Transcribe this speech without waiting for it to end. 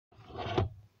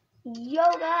Yo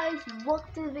guys,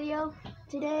 welcome to the video.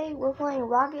 Today we're playing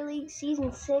Rocket League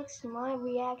Season 6, my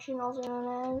reaction, also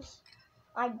known as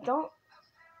I don't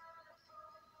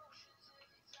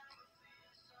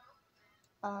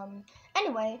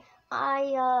anyway,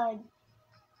 hold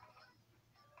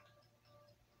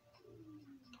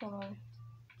on.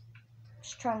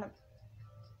 Just trying to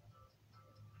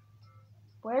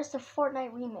where's the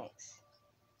Fortnite remix?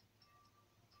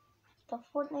 The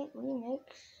Fortnite remix?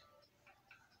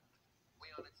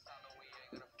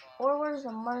 Or where's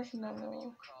the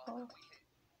Marshmallow? Oh.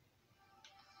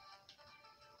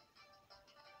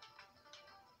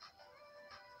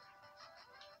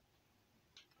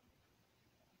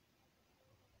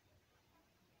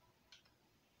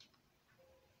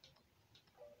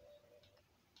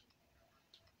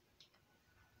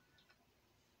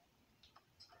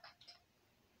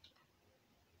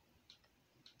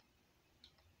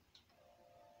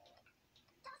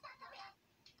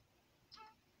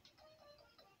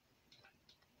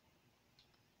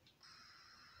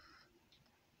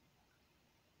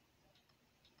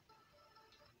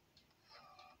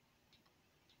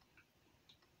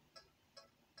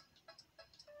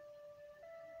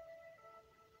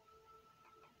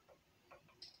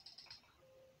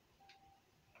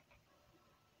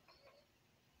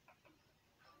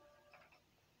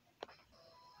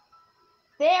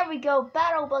 There we go,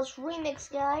 Battle Bus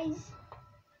remix, guys.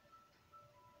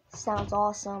 Sounds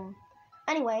awesome.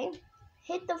 Anyway,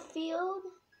 hit the field.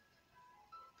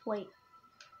 Wait.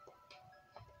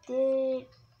 Did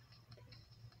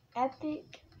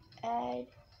Epic add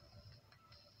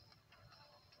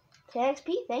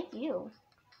KXP? Thank you.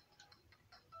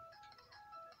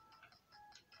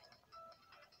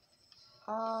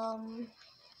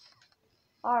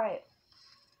 Alright.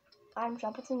 Item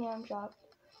shop. What's in the item shop?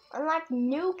 Unlock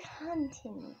new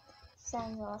content.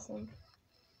 Sounds awesome.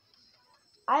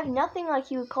 I have nothing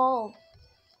like you would call,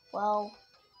 well,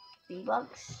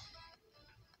 V-Bucks.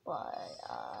 But,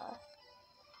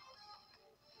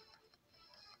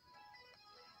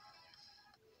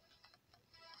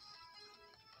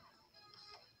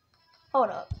 hold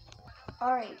up.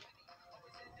 Alright.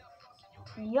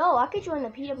 Yo, I could join the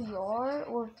PWR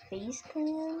or Face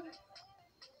Clan.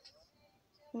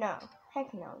 No.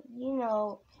 Heck no. You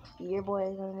know your boy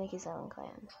is gonna make his own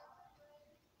clan.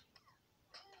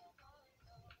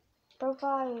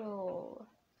 Profile.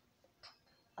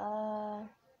 Oh,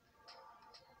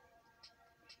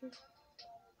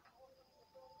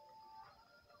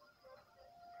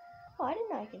 I didn't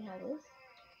know I could have this.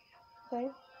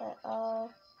 Okay.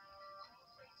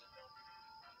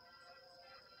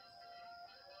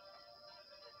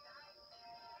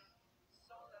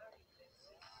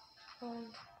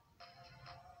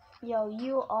 Yo,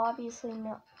 you obviously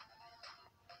know.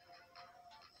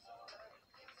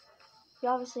 You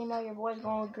obviously know your boy's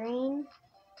going with green.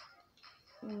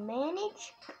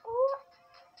 Manage.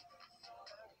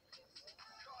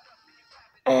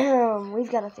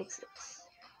 We've got to fix this.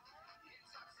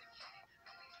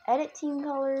 Edit team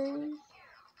colors.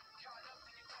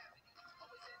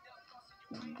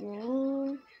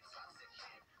 Green.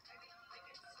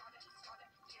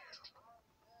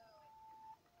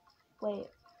 Wait.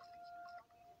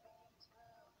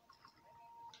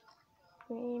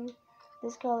 Green.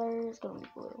 This color is going to be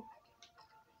blue.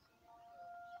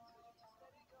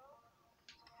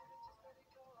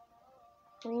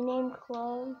 Rename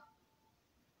club.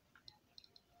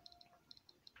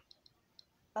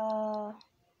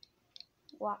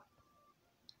 What?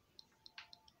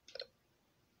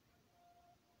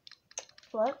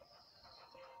 What?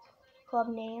 Club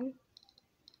name.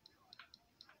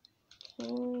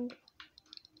 King.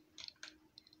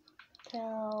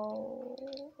 Tell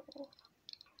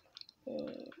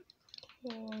it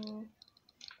in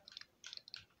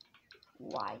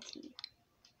YT.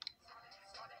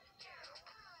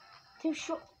 Too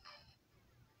short.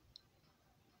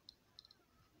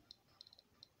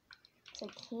 So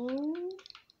King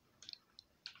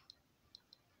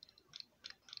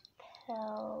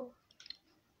Tell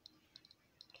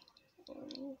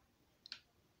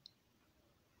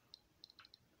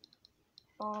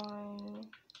on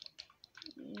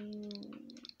YouTube.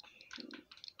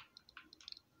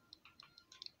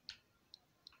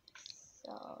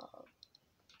 Sub.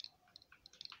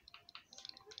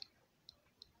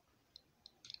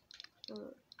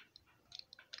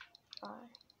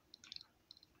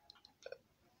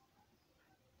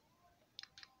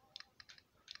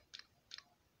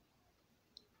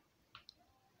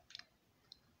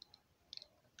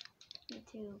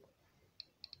 YouTube.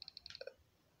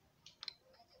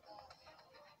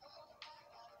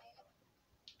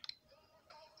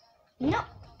 No.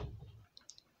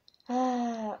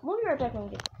 we'll be right back when we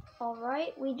get.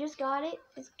 Alright, we just got it.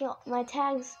 My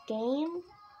tag's game.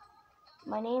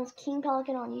 My name's King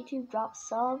Pelican on YouTube. Drop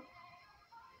sub.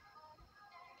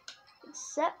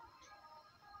 Accept.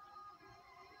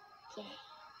 Yay.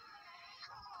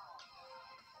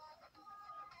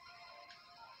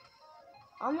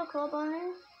 I'm the club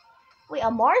owner. Wait,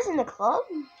 Amar's in the club?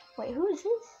 Wait, who is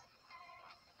this?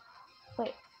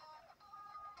 Wait.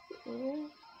 Really?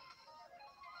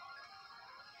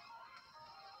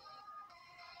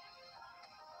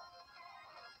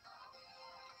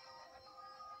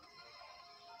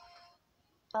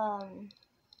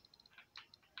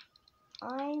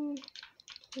 I'm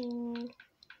King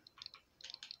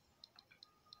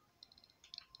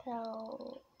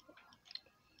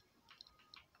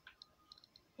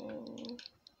Pelican.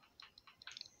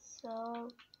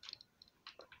 Sub.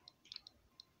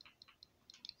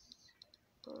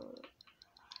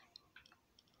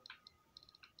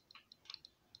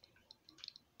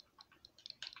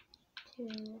 To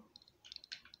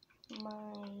my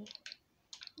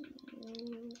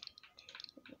YouTube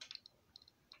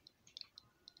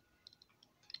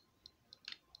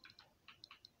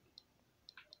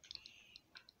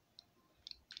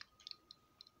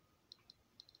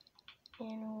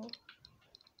channel.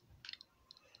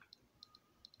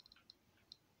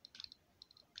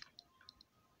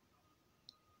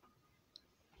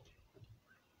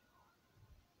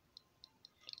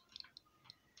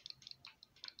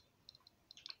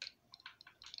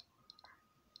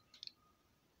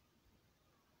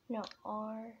 No,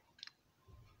 R.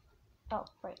 Oh,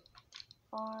 right.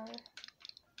 R.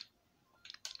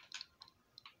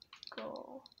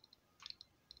 Go.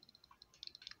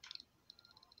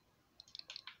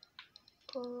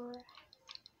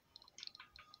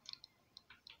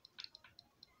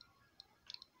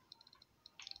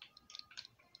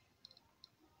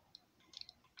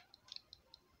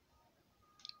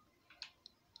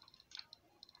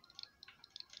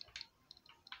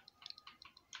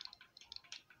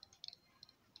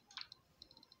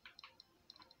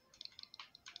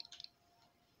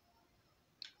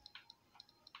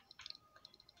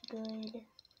 Good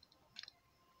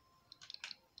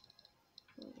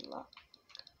luck.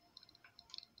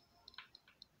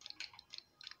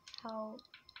 Out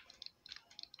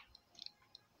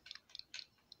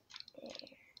there.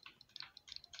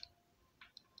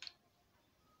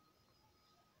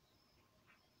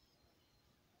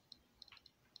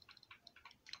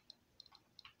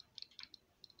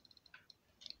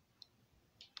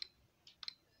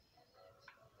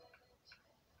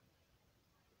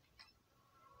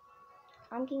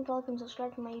 I'm King Pelican.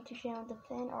 Subscribe to my YouTube channel.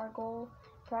 Defend our goal.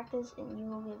 Practice and you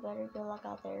will get better. Good luck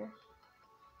out there.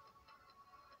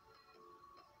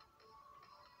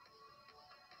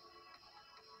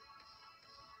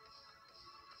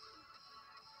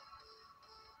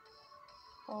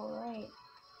 Alright.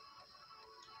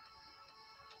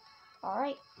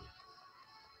 Alright.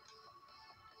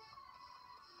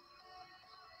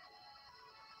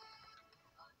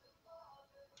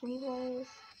 Replays.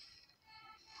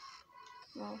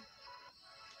 No.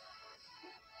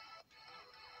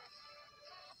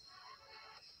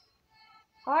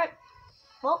 Alright.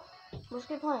 Well, let's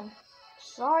get playing.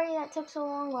 Sorry that took so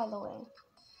long, by the way.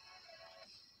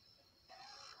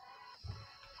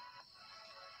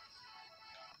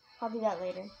 I'll do that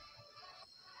later.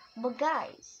 But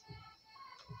guys,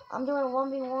 I'm doing a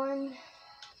 1v1.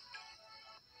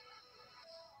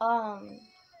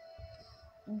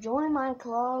 Join my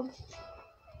club.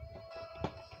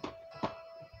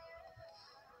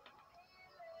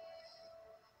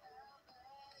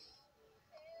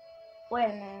 Wait a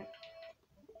minute.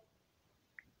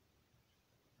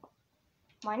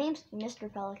 My name's Mr.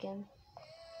 Pelican.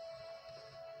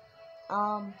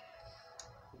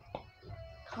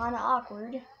 Kinda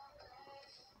awkward.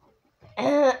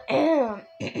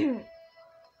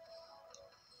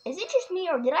 Is it just me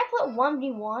or did I put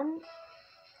 1v1?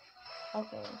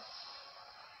 Okay.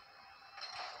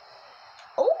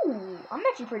 Oh, I'm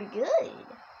actually pretty good.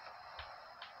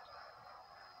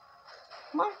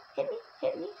 Come on, hit me,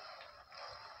 hit me.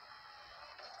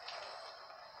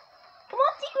 Come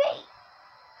on, teammate.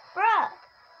 Bruh.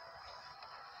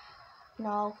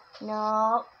 No,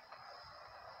 no.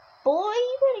 Boy,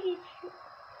 you better get...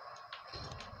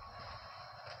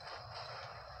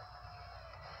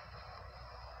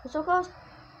 I'm so close.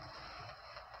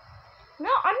 No,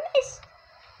 I missed.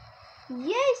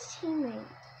 Yes, teammate.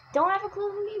 Don't have a clue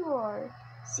who you are.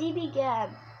 CB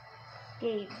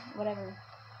Gabe, whatever.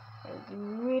 I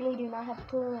really do not have a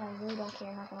clue, and I really don't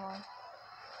care, not gonna lie.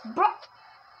 Bro!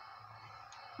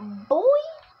 Boy!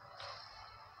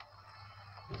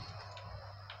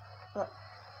 Look.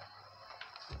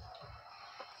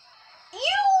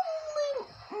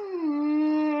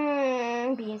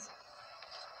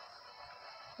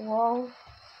 Whoa.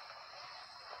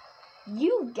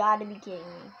 You gotta be kidding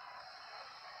me.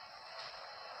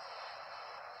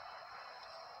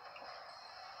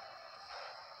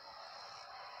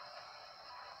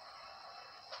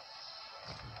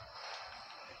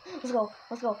 Let's go.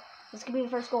 Let's go. This could be the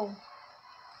first goal.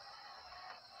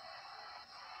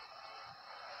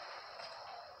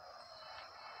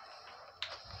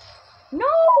 No!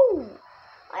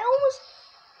 I almost...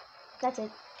 That's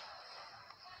it.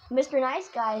 Mr. Nice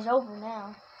Guy is over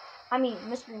now. I mean,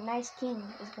 Mr. Nice King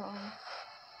is gone.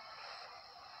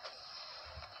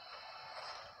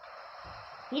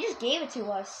 He just gave it to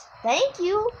us. Thank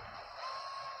you!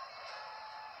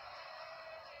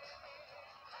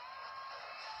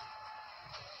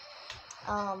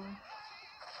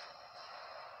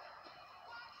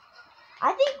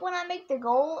 I think when I make the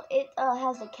goal, it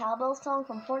has the cowbell song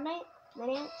from Fortnite, the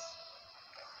dance.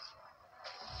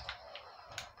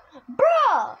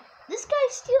 Bruh! This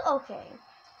guy's still okay.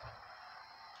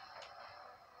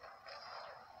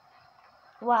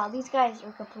 Wow, these guys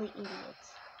are complete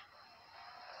idiots.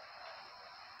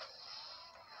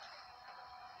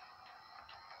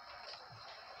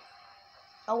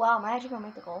 Oh wow, am I actually gonna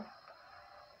make the goal?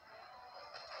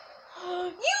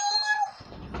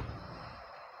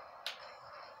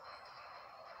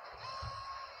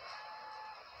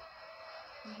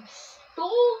 You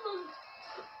stole them.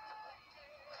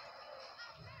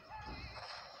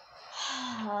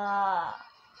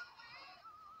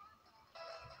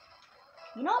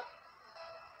 You know,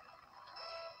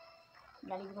 I'm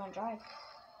not even gonna try.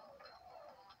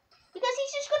 Because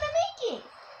he's just gonna make it.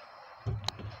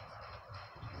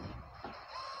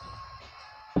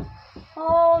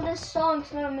 Oh, this song's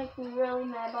gonna make me really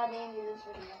mad by the end of this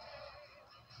video.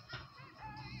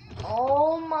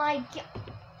 Oh my god.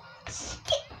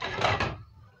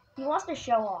 He wants to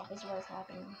show off is what's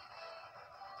happening.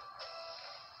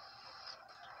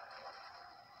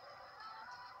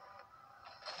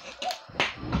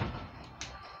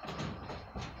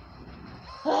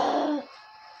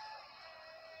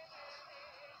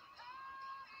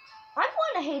 I'm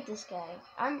going to hate this guy.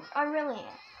 I really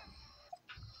am.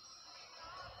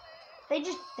 They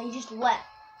just left.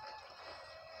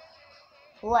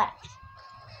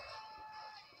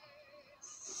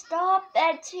 Stop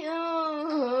that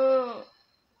tune.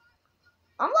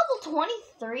 I'm level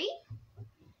 23?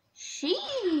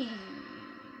 Sheesh.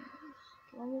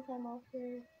 Let me come off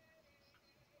here.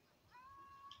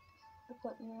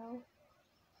 What now?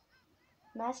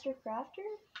 Master Crafter?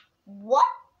 What?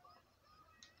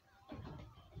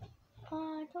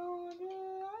 I told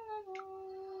you.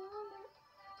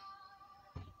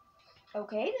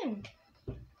 Okay then.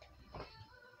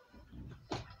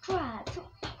 Try to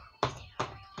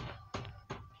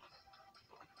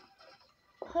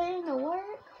put in the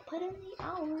work, put in the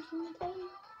hours in the day.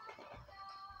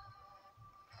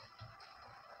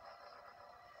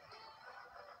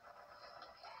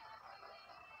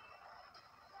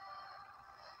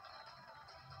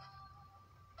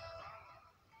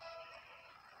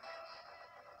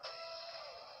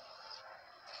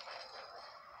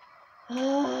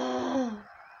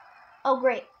 Oh,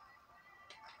 great.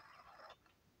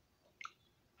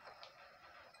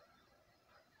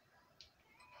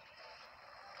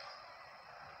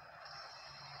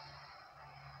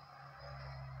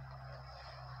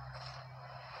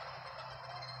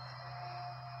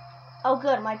 Oh,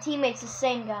 good. My teammate's the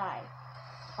same guy.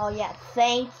 Oh, yeah.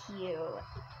 Thank you.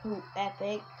 Ooh,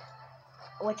 Epic.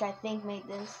 Which I think made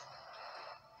this.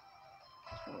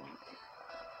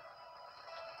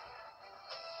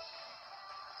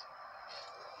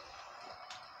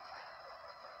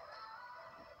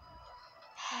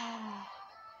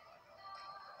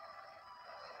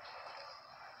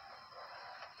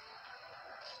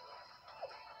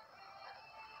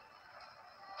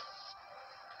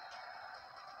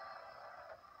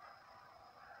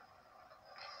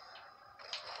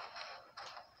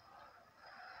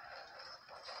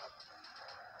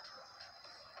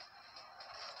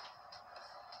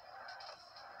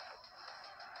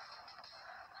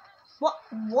 What?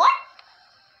 What?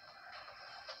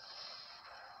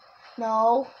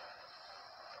 No.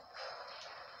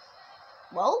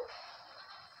 Well?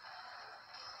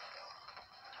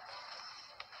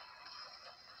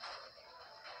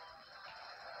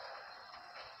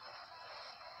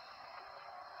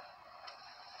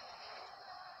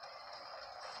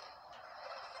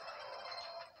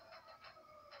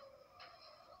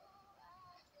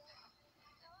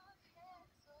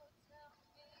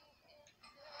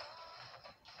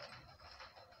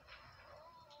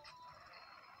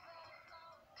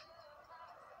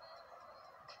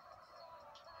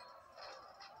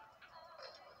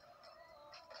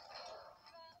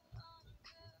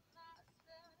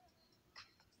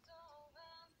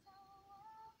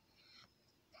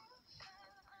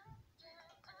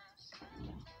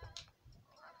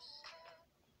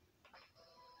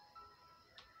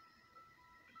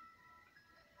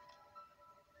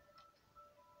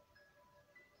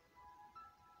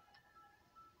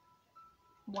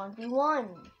 1v1.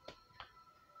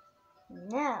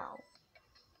 Now.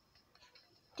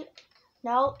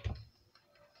 No.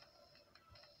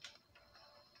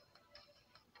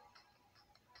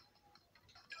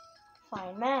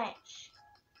 Fine match.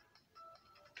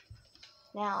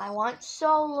 Now I want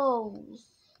solos.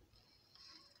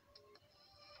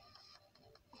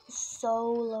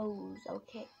 Solos,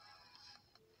 okay.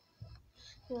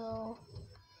 Skill.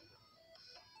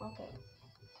 Okay.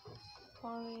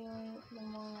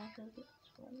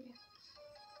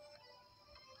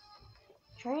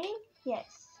 Training?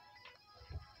 Yes.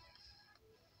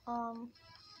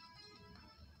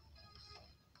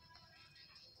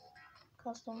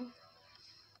 Custom.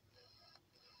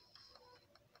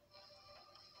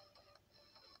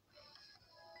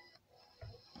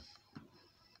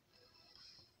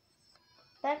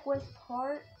 Backwest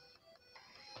part.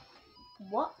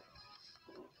 What?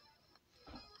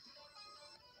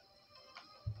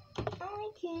 I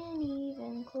can't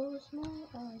even close my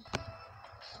eyes.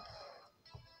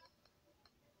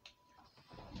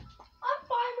 I'm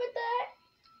fine with that.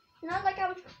 Not like I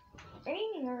was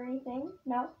training or anything.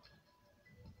 No.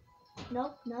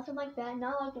 Nope, nothing like that.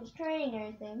 Not like I was training or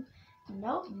anything.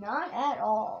 Nope, not at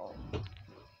all.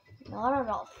 Not at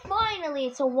all. Finally,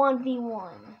 it's a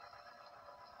 1v1.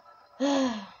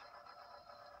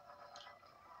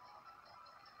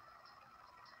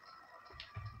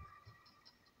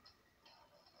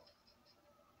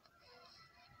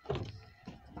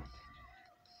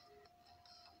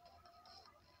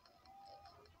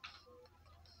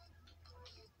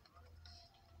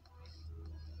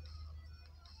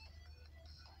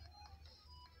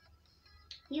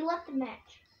 He left the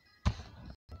match.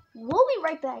 We'll be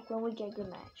right back when we get a good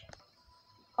match.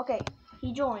 Okay,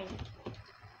 he joined.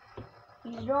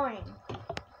 He's joining.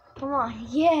 Come on,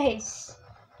 yes.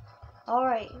 All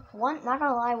right. Not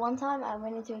gonna lie. One time I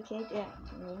went into a cage. Yeah,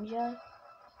 ninja.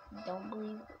 Don't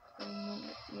believe in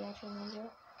the actual ninja.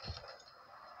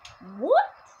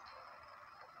 What?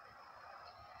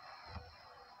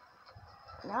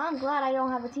 Now I'm glad I don't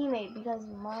have a teammate because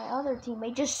my other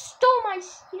teammate just stole my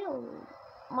skill.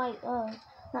 My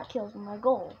not kills, my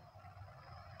goal.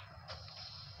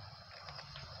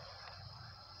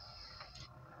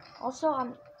 Also,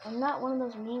 I'm not one of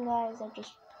those mean guys that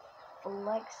just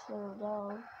flex their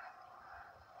dog.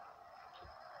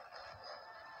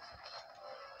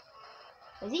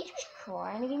 Is he just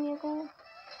trying to give me a goal?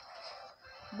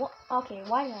 What? Okay,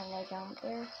 why did I let down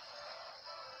there?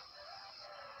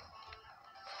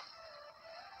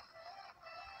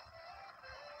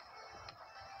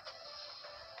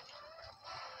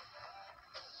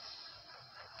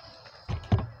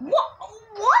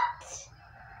 What?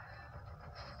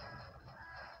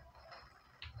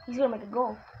 He's gonna make a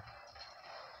goal.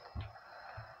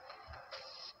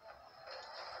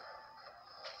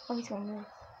 Oh, he's gonna miss.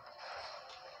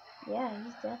 Yeah,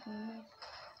 he's definitely missed.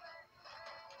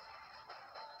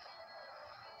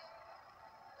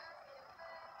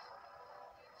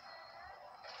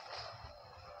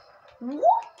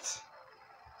 What?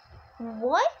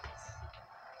 What?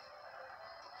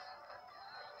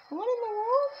 What in the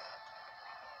world?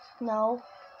 No.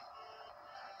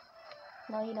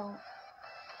 No, you don't.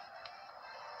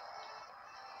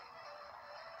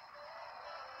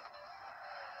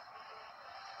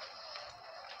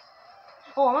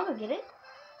 Oh, I'm gonna get it.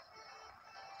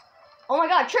 Oh my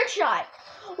god, trick shot!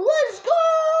 Let's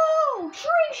go!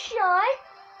 Trick shot!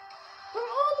 From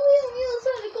all the way on the other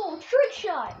side of the goal, trick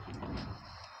shot!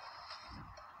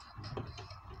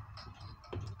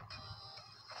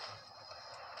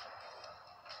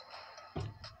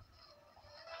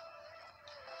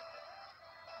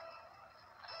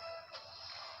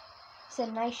 It's a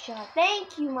nice shot.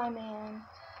 Thank you, my man.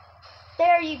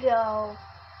 There you go.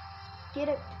 Get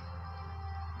it.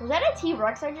 Was that a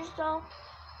T-Rex I just saw?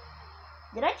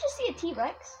 Did I just see a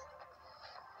T-Rex?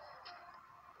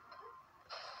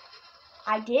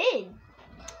 I did.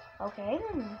 Okay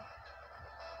then.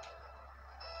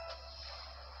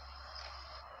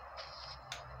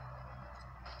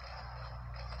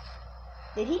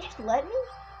 Did he just let me?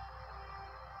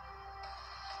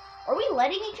 Are we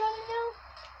letting each other now?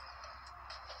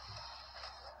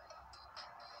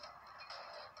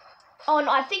 Oh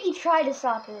no, I think he tried to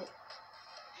stop it.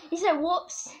 He said,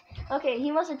 whoops. Okay,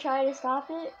 he must have tried to stop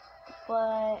it,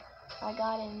 but I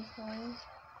got him.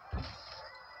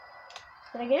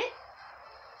 Did I get it?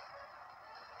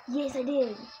 Yes, I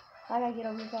did. I gotta get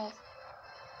over here fast.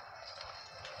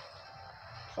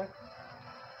 Sorry.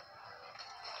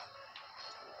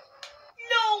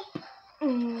 Nope.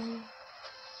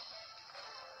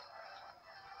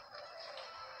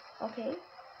 Okay.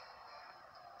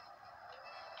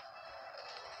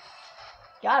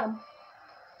 Got him.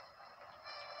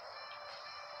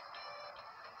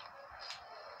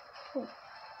 Ooh.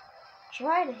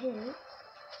 Try to hit it.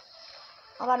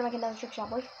 I'm about to make another trick shot,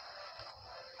 boy.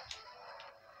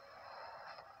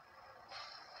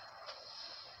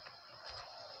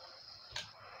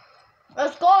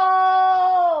 Let's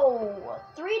go!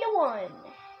 3-1.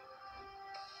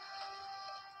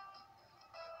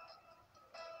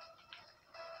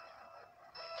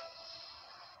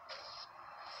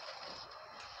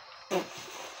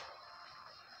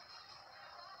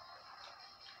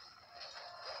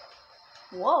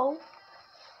 Whoa.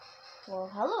 Well,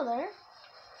 hello there.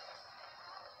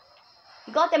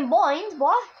 You got them boings,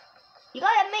 boy. You got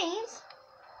that means.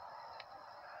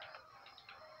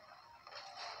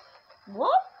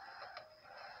 What?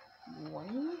 What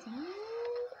is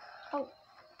that? Oh.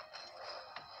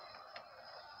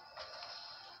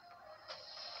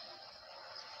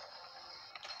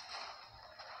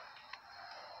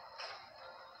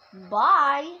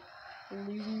 Bye.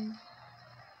 Leave.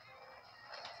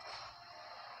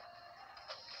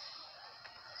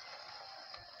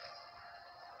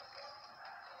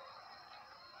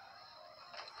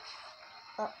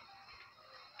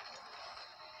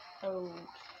 Okay.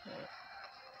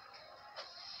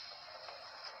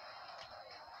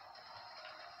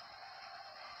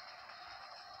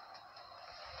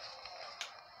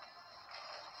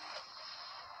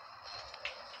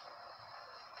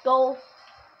 Go.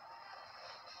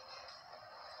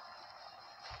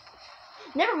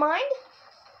 Never mind.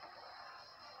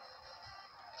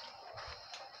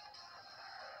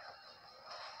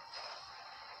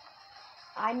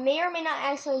 I may or may not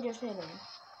accidentally just hit him.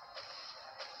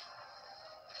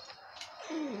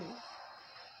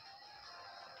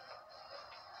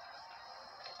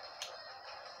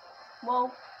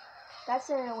 Well, that's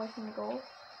it away from the goal.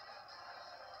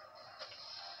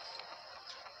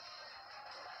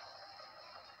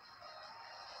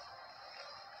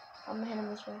 I'm gonna hit him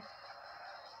this way.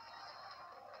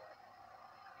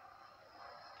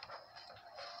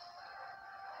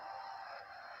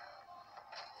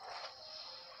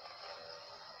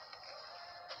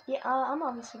 Yeah, I'm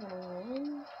obviously gonna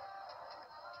win.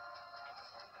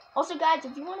 Also, guys,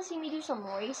 if you want to see me do some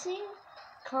racing,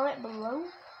 comment below.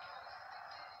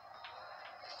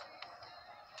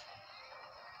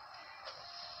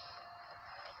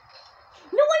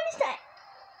 No, I missed that!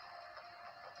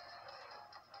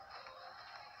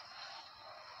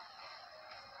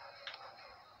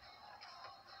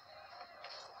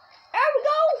 There we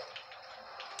go!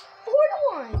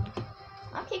 4-1!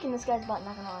 I'm kicking this guy's butt,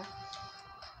 not gonna lie.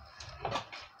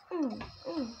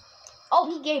 Oh,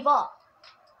 he gave up.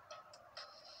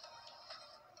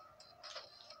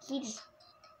 He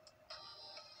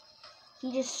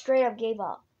just straight up gave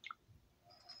up.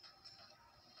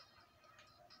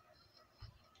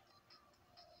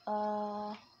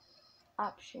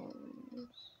 Options.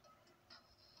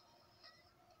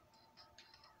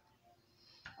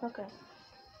 Okay.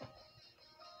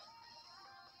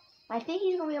 I think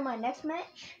he's gonna be on my next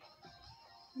match.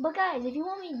 But guys, if you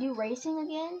want me to do racing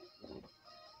again,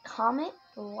 comment,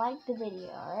 like the video,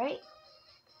 alright?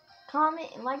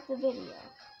 Comment and like the video.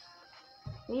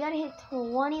 We gotta hit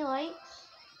 20 likes.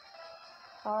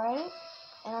 Alright?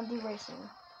 And I'll do racing.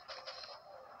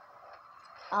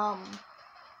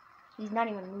 He's not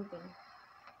even moving.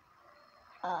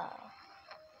 Oh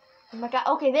my god,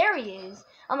 okay, there he is.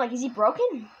 I'm like, is he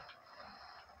broken?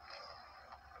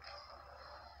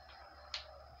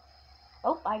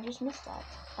 Oh, I just missed that.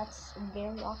 That's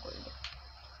very awkward.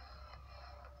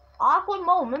 Awkward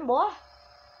moment, boy.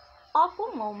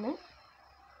 Awkward moment.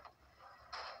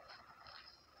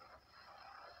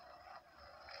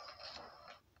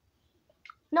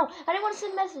 No, I didn't want to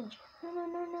send a message.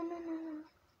 No.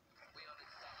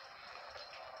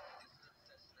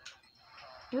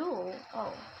 Duel?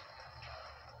 Oh.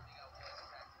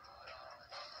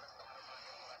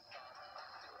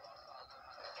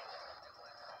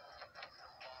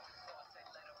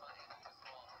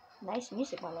 Nice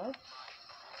music, my love.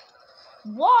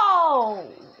 Whoa!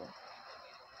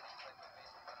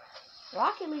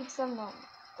 Rocket League's done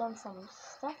some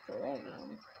stuff for their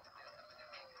game.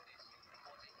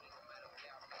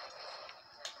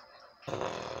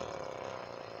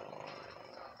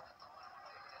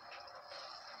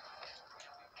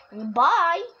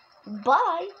 Bye!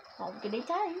 Bye! Have a good day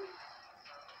time.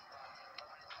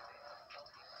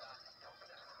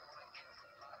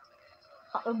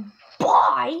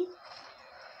 Bye!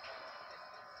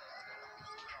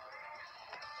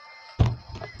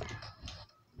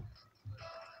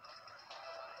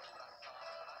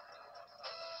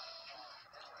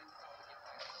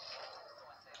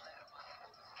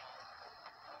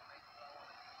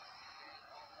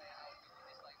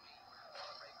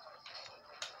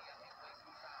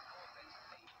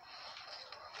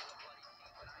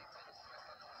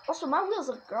 Also, my wheels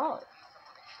look good.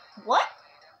 What?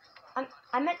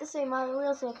 I meant to say my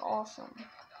wheels look awesome.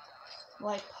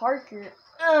 Like Parker.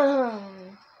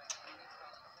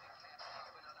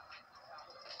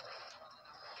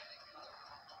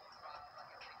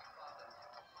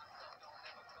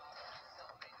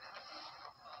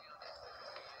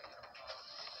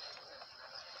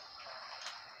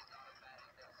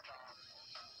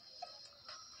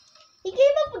 He gave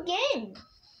up again.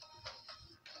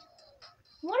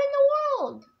 What in the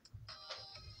world?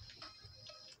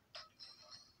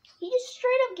 He just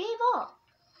straight up gave up.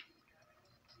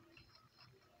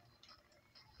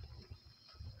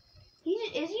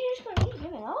 Is he just gonna keep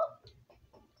giving up?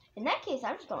 In that case,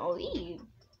 I'm just gonna leave.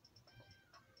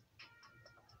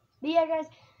 But yeah, guys,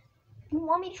 if you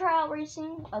want me to try out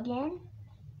racing again,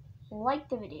 like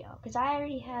the video, because I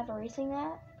already have a racing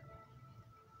app,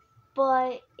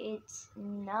 but it's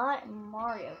not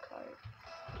Mario Kart.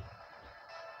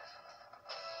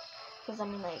 Because I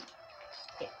mean, like,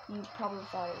 you probably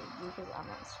thought it would be because I'm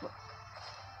not sweat.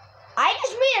 I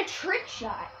just made a trick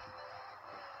shot.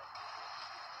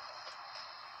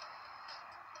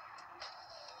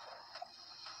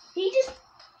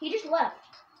 He just left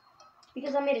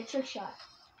because I made a trick shot.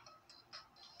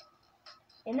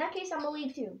 In that case, I'm gonna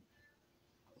leave too.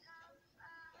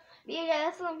 But yeah,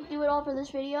 that's gonna do it all for this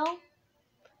video.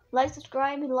 Like,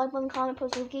 subscribe, hit the like button, comment,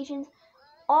 post notifications.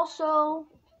 Also,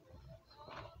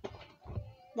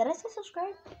 did I say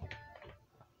subscribe?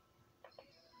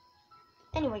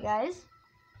 Anyway, guys,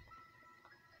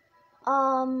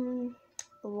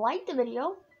 like the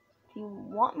video if you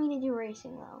want me to do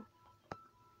racing though.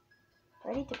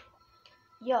 Ready to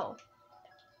yo.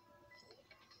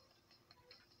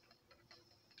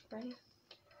 Ready?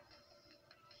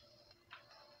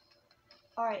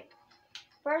 Alright.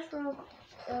 First we're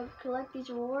gonna collect these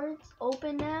rewards.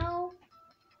 Open now.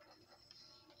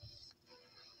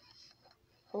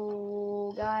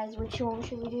 Oh guys, which one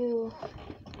should we do?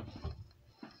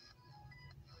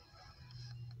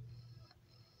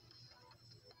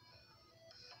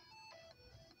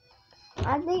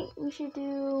 I think we should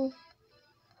do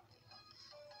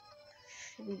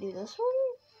this one?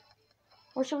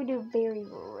 Or should we do very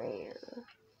rare?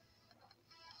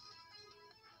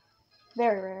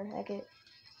 Very rare, okay.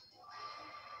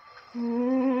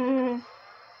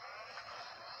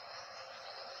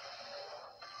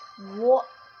 What?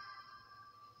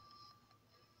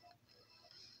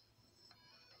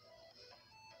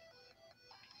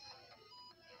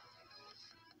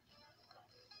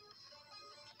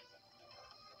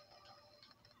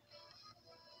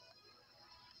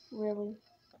 Really?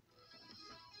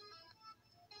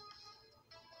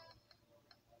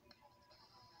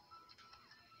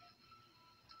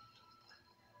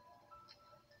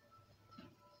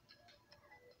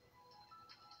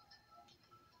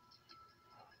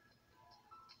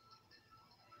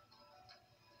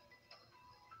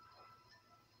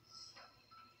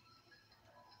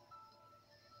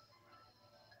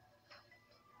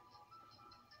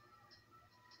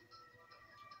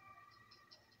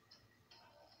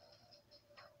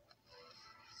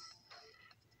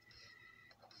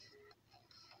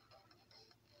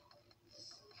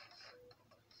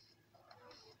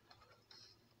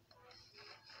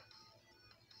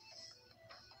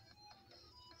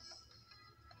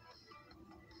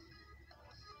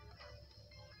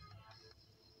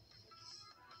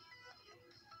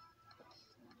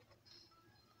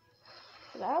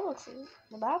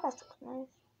 The battle pass looks nice.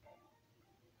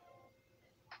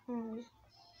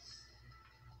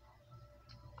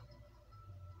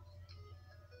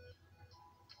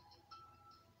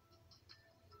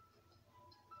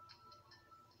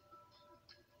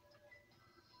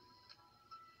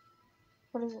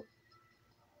 What is it?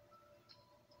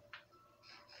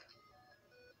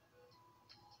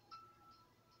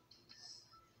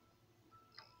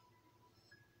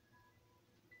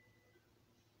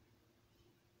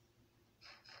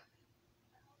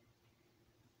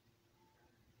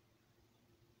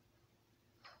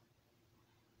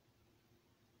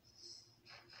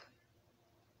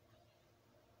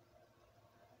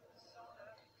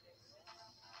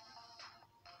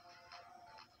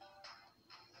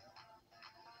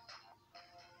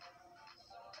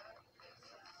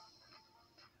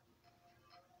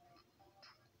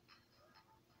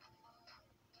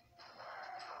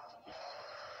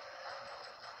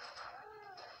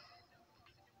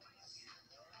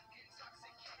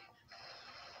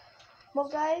 Well,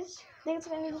 guys, thanks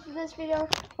for watching this video.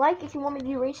 Like if you want me to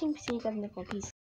do racing. See you guys in the next one. Peace.